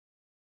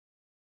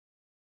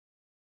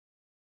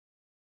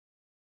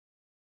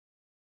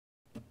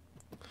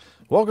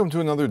Welcome to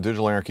another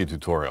Digital Anarchy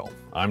tutorial.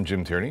 I'm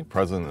Jim Tierney,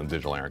 president of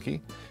Digital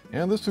Anarchy,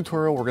 and in this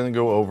tutorial we're going to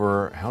go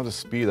over how to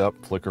speed up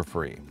Flicker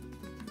Free.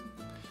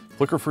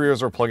 Flicker Free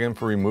is our plugin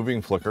for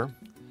removing flicker.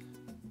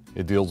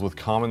 It deals with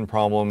common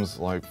problems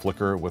like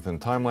flicker within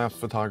time-lapse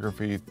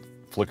photography,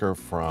 flicker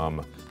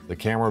from the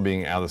camera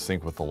being out of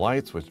sync with the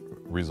lights, which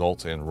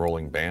results in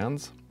rolling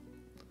bands,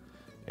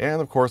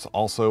 and of course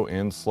also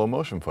in slow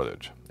motion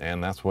footage.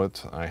 And that's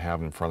what I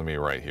have in front of me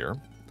right here.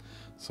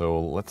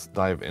 So let's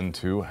dive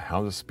into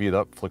how to speed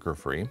up Flicker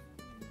Free.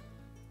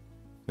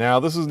 Now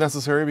this is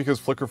necessary because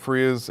Flicker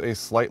Free is a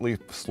slightly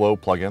slow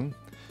plugin.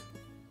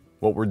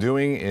 What we're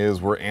doing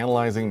is we're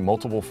analyzing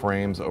multiple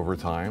frames over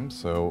time.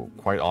 So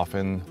quite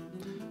often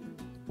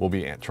we'll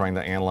be trying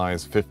to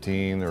analyze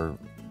 15 or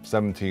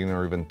 17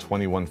 or even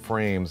 21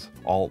 frames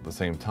all at the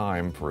same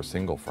time for a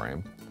single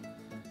frame.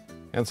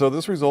 And so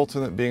this results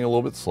in it being a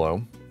little bit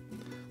slow,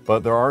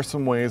 but there are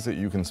some ways that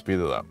you can speed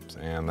it up,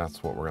 and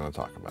that's what we're going to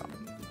talk about.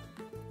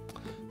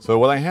 So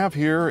what I have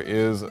here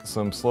is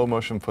some slow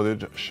motion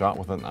footage shot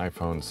with an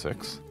iPhone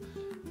 6.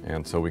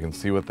 And so we can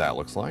see what that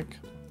looks like.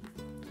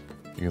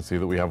 You can see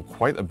that we have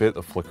quite a bit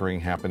of flickering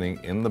happening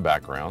in the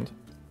background.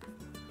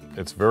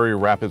 It's very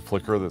rapid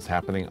flicker that's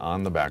happening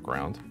on the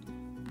background.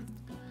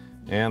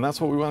 And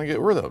that's what we want to get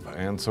rid of.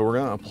 And so we're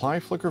going to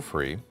apply Flicker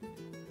Free.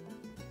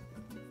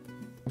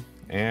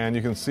 And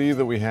you can see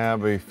that we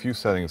have a few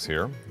settings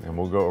here, and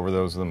we'll go over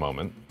those in a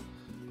moment.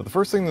 But the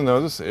first thing to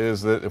notice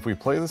is that if we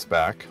play this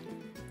back,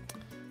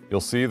 you'll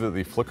see that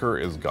the flicker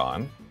is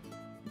gone.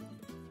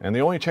 And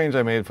the only change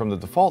I made from the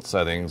default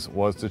settings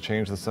was to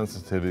change the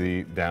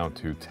sensitivity down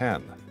to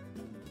 10.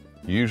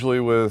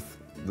 Usually with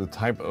the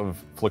type of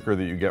flicker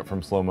that you get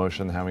from slow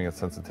motion, having a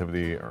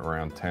sensitivity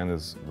around 10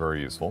 is very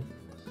useful.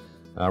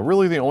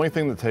 Really the only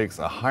thing that takes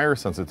a higher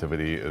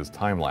sensitivity is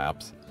time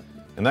lapse.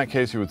 In that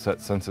case you would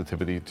set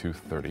sensitivity to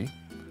 30,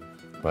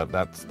 but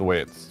that's the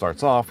way it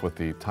starts off with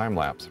the time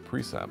lapse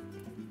preset.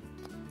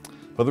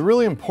 But the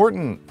really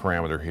important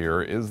parameter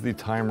here is the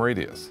time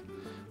radius.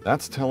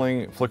 That's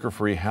telling Flicker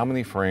Free how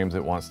many frames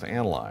it wants to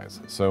analyze.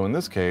 So in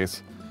this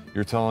case,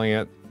 you're telling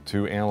it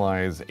to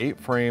analyze 8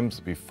 frames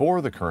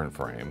before the current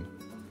frame,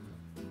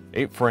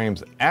 8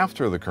 frames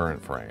after the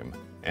current frame,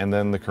 and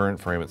then the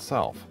current frame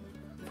itself,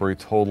 for a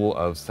total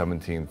of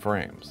 17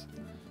 frames.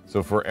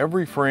 So for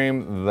every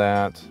frame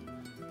that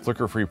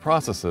Flicker Free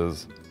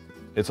processes,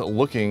 it's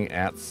looking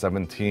at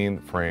 17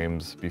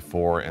 frames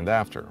before and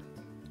after.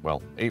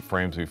 Well, 8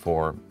 frames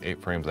before,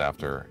 8 frames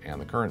after,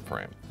 and the current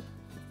frame.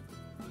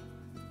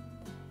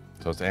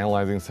 So it's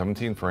analyzing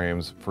 17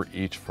 frames for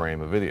each frame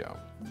of video.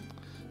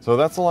 So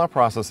that's a lot of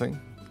processing.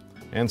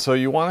 And so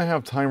you want to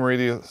have time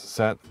radius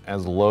set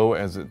as low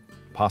as it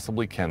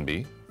possibly can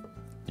be.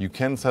 You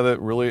can set it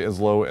really as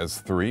low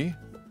as 3,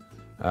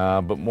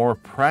 but more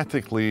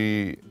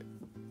practically,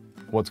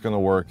 what's going to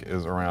work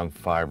is around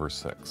 5 or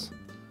 6.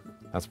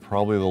 That's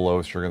probably the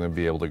lowest you're going to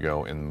be able to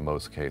go in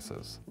most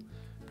cases.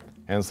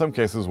 And in some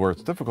cases where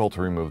it's difficult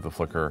to remove the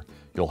flicker,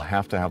 you'll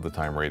have to have the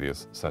time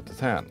radius set to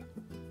 10.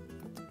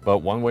 But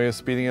one way of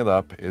speeding it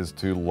up is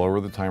to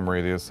lower the time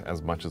radius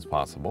as much as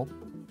possible.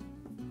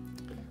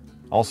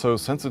 Also,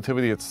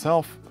 sensitivity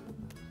itself,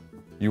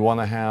 you want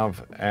to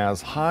have as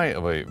high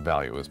of a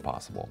value as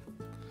possible.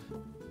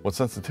 What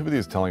sensitivity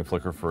is telling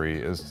Flicker Free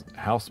is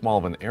how small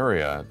of an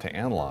area to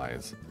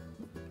analyze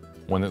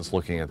when it's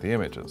looking at the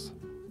images.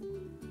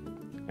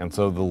 And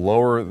so the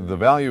lower the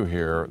value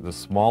here, the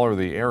smaller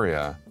the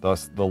area,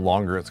 thus the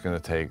longer it's going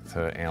to take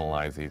to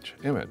analyze each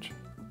image.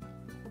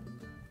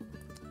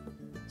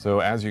 So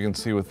as you can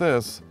see with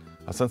this,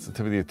 a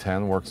sensitivity of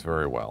 10 works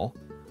very well.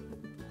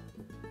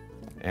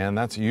 And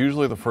that's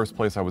usually the first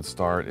place I would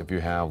start if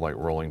you have like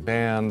rolling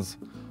bands,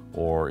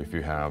 or if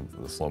you have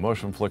the slow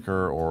motion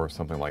flicker or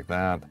something like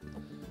that.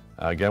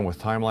 Again, with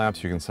time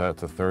lapse, you can set it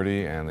to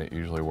 30 and it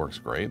usually works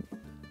great.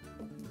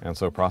 And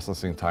so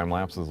processing time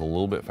lapse is a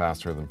little bit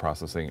faster than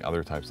processing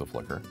other types of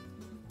flicker.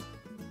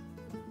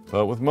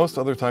 But with most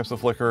other types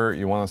of flicker,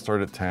 you want to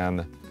start at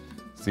 10,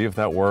 see if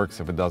that works.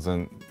 If it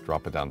doesn't,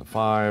 drop it down to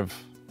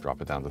 5, drop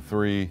it down to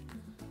 3.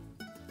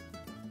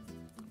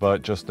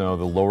 But just know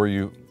the lower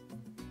you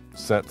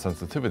set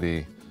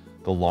sensitivity,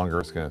 the longer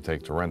it's going to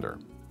take to render.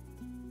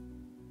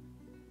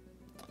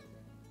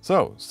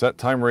 So set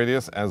time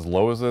radius as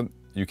low as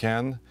you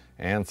can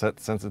and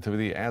set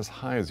sensitivity as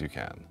high as you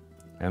can.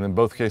 And in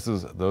both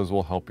cases, those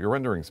will help your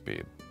rendering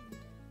speed.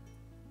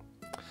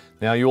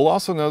 Now you'll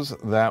also notice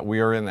that we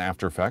are in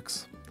After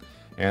Effects,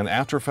 and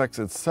After Effects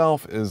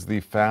itself is the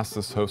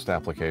fastest host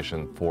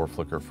application for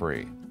Flicker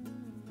Free.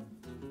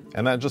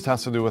 And that just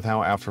has to do with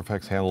how After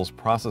Effects handles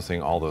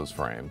processing all those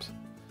frames.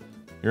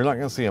 You're not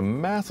going to see a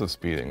massive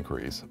speed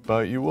increase,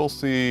 but you will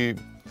see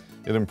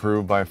it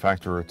improve by a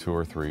factor of 2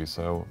 or 3,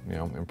 so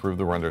improve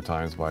the render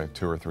times by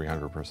 200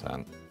 or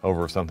 300%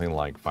 over something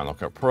like Final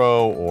Cut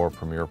Pro or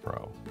Premiere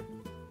Pro.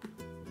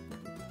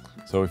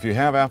 So if you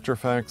have After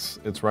Effects,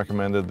 it's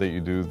recommended that you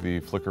do the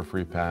Flicker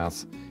Free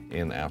pass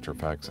in After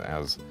Effects,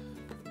 as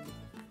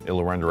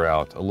it'll render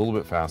out a little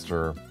bit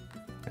faster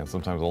and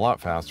sometimes a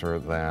lot faster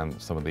than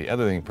some of the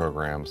editing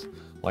programs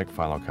like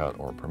Final Cut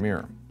or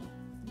Premiere.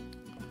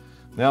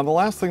 Now, the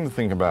last thing to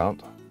think about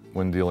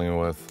when dealing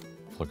with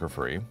flicker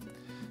free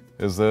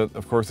is that,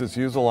 of course, it's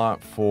used a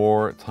lot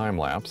for time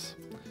lapse.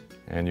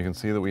 And you can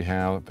see that we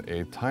have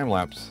a time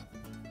lapse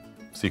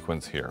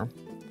sequence here,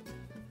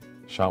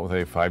 shot with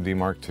a 5D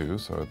Mark II,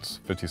 so it's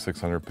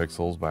 5600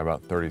 pixels by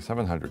about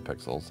 3700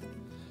 pixels.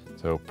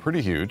 So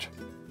pretty huge.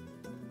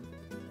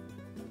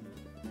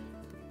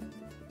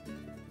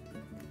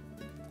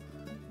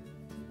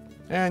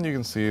 And you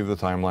can see the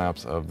time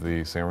lapse of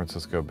the San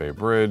Francisco Bay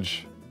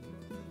Bridge.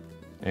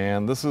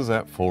 And this is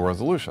at full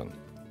resolution.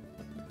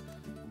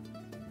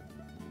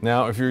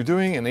 Now, if you're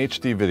doing an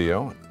HD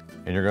video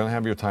and you're going to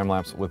have your time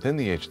lapse within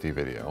the HD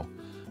video,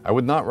 I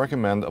would not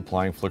recommend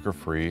applying flicker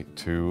free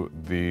to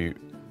the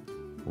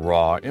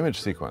raw image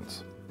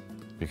sequence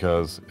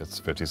because it's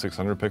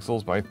 5600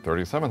 pixels by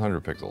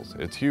 3700 pixels.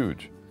 It's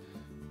huge.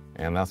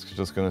 And that's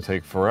just going to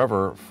take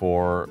forever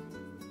for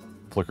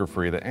flicker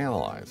free to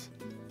analyze.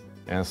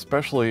 And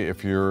especially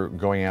if you're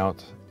going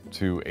out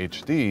to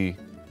HD,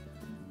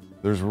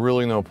 there's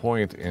really no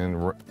point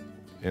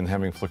in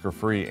having flicker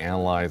free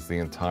analyze the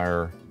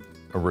entire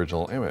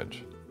original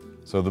image.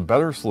 So the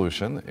better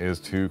solution is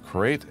to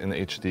create an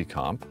HD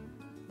comp.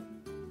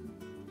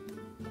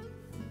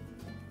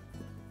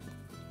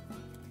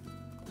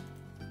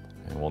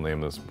 And we'll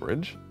name this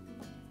Bridge.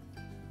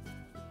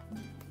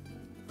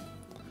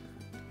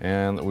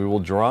 And we will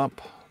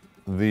drop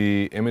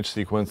the image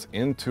sequence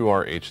into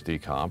our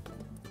HD comp.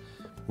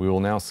 We will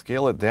now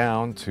scale it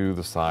down to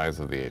the size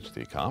of the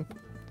HD comp,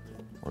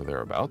 or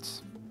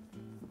thereabouts.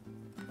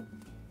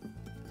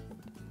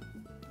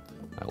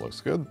 That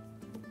looks good.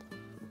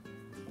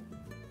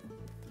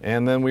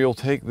 And then we will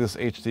take this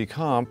HD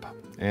comp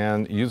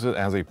and use it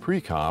as a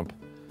pre-comp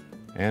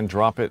and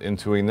drop it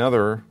into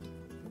another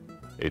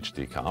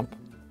HD comp.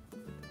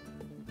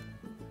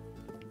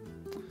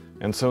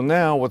 And so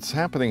now what's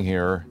happening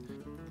here,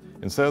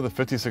 instead of the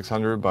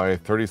 5600 by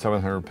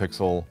 3700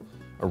 pixel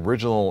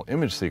original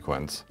image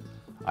sequence,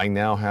 I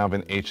now have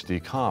an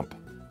HD comp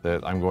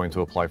that I'm going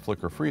to apply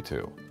flicker free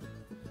to.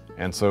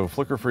 And so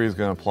flicker free is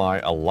going to apply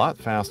a lot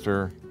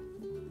faster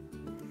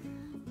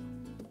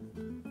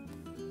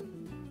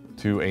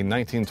to a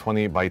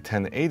 1920 by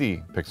 1080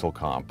 pixel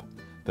comp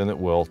than it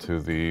will to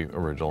the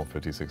original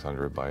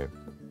 5600 by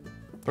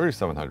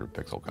 3700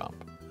 pixel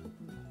comp.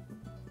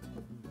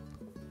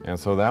 And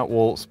so that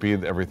will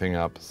speed everything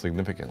up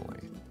significantly.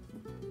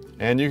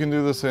 And you can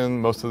do this in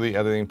most of the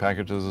editing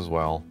packages as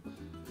well.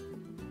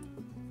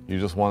 You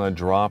just want to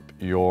drop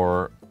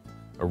your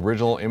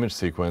original image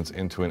sequence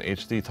into an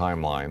HD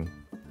timeline,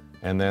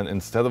 and then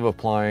instead of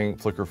applying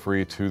flicker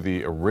free to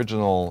the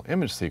original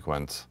image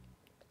sequence,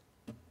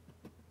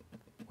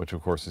 which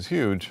of course is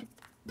huge,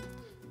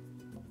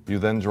 you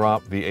then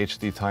drop the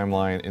HD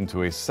timeline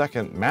into a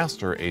second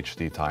master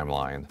HD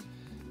timeline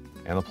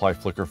and apply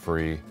flicker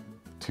free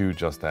to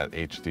just that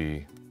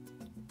HD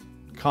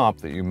comp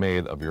that you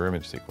made of your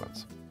image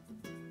sequence.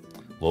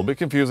 A little bit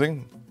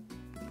confusing,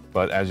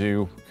 but as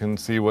you can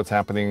see what's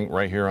happening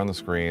right here on the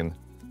screen,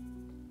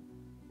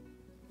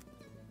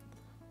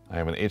 I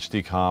have an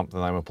HD comp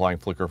that I'm applying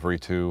flicker free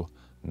to,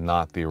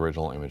 not the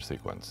original image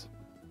sequence.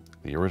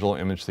 The original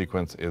image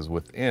sequence is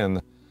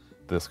within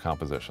this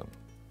composition.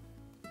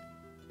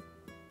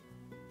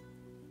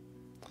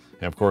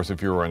 And of course,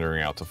 if you're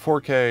rendering out to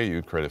 4K,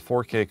 you'd create a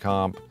 4K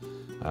comp.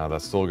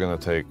 That's still going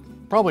to take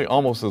probably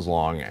almost as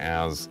long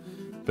as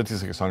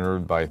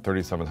 5600 by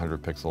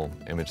 3700 pixel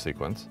image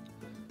sequence,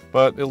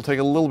 but it'll take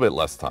a little bit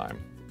less time.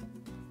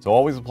 So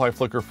always apply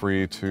flicker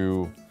free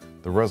to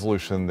the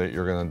resolution that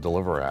you're going to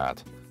deliver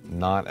at,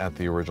 not at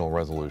the original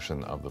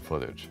resolution of the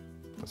footage,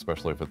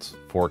 especially if it's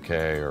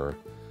 4K or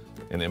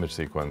an image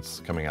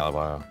sequence coming out of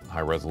a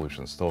high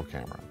resolution still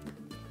camera.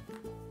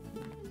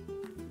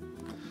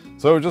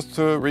 So just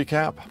to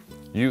recap,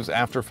 use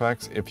After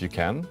Effects if you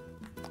can,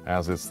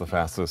 as it's the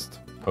fastest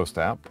post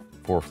app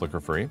for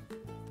flicker free.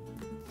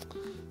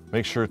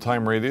 Make sure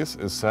time radius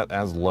is set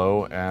as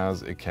low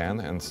as it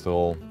can and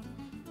still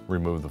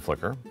remove the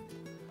flicker.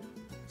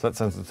 Set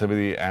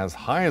sensitivity as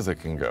high as it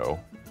can go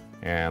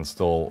and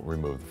still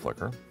remove the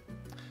flicker.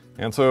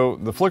 And so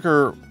the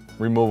flicker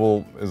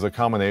removal is a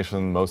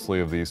combination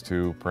mostly of these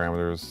two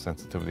parameters,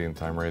 sensitivity and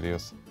time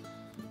radius.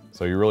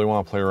 So you really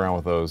want to play around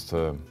with those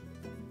to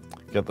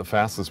get the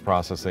fastest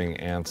processing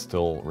and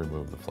still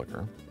remove the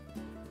flicker.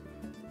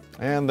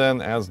 And then,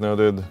 as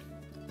noted,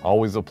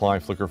 always apply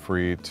flicker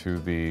free to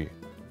the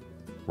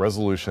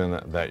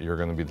resolution that you're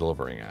going to be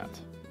delivering at.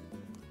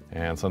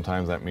 And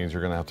sometimes that means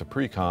you're going to have to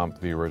pre-comp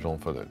the original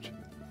footage.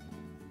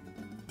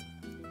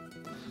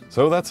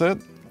 So that's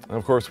it. And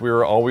of course, we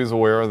are always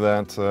aware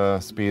that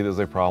speed is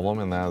a problem,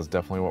 and that is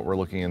definitely what we're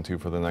looking into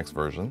for the next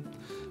version.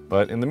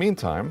 But in the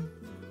meantime,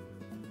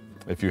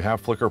 if you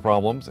have flicker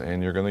problems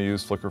and you're going to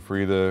use flicker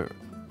free to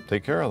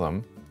take care of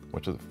them,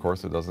 which of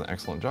course it does an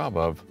excellent job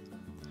of,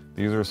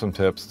 these are some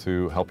tips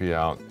to help you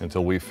out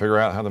until we figure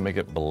out how to make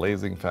it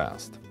blazing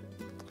fast.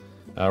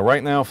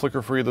 Right now,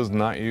 flicker free does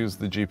not use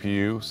the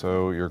GPU,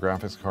 so your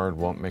graphics card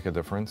won't make a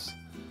difference.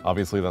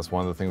 Obviously, that's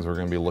one of the things we're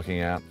going to be looking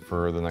at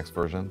for the next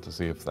version to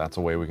see if that's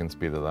a way we can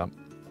speed it up.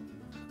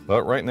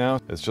 But right now,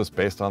 it's just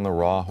based on the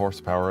raw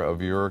horsepower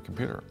of your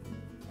computer.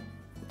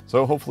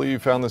 So hopefully you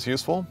found this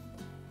useful.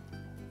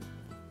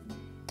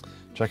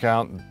 Check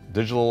out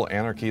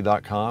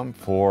digitalanarchy.com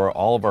for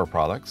all of our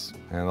products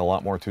and a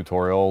lot more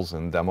tutorials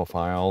and demo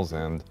files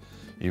and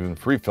even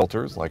free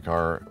filters like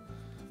our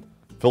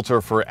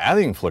filter for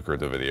adding flicker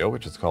to video,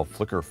 which is called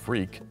Flicker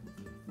Freak.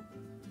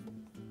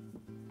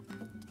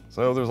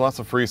 So there's lots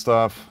of free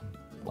stuff,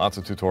 lots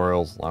of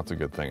tutorials, lots of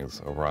good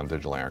things over on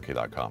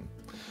digitalanarchy.com.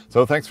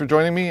 So thanks for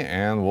joining me,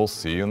 and we'll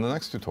see you in the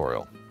next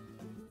tutorial.